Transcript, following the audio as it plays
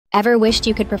Ever wished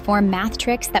you could perform math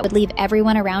tricks that would leave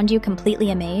everyone around you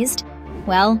completely amazed?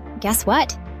 Well, guess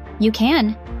what? You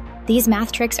can. These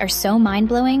math tricks are so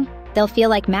mind-blowing, they'll feel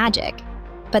like magic.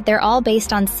 But they're all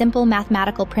based on simple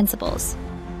mathematical principles.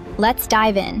 Let's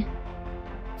dive in.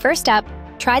 First up,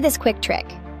 try this quick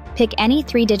trick. Pick any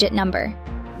 3-digit number.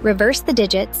 Reverse the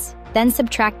digits, then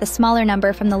subtract the smaller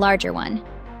number from the larger one.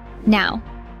 Now,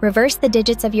 reverse the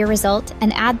digits of your result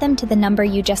and add them to the number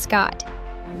you just got.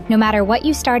 No matter what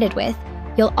you started with,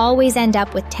 you'll always end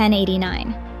up with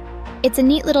 1089. It's a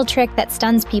neat little trick that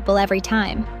stuns people every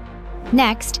time.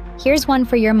 Next, here's one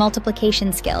for your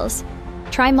multiplication skills.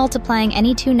 Try multiplying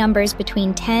any two numbers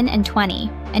between 10 and 20,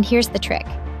 and here's the trick.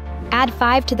 Add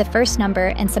 5 to the first number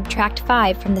and subtract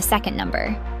 5 from the second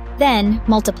number. Then,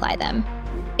 multiply them.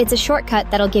 It's a shortcut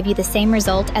that'll give you the same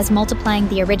result as multiplying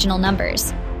the original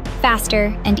numbers.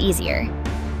 Faster and easier.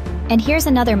 And here's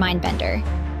another mind-bender.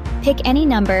 Pick any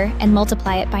number and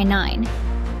multiply it by 9.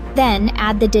 Then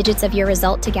add the digits of your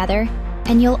result together,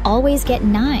 and you'll always get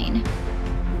 9.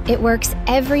 It works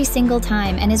every single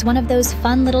time and is one of those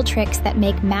fun little tricks that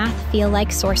make math feel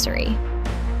like sorcery.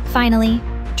 Finally,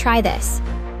 try this.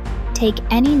 Take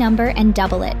any number and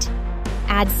double it.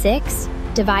 Add 6,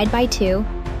 divide by 2,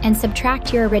 and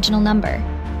subtract your original number.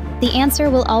 The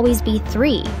answer will always be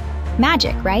 3.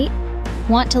 Magic, right?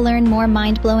 Want to learn more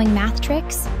mind-blowing math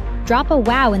tricks? Drop a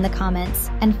wow in the comments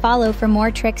and follow for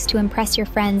more tricks to impress your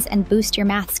friends and boost your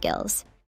math skills.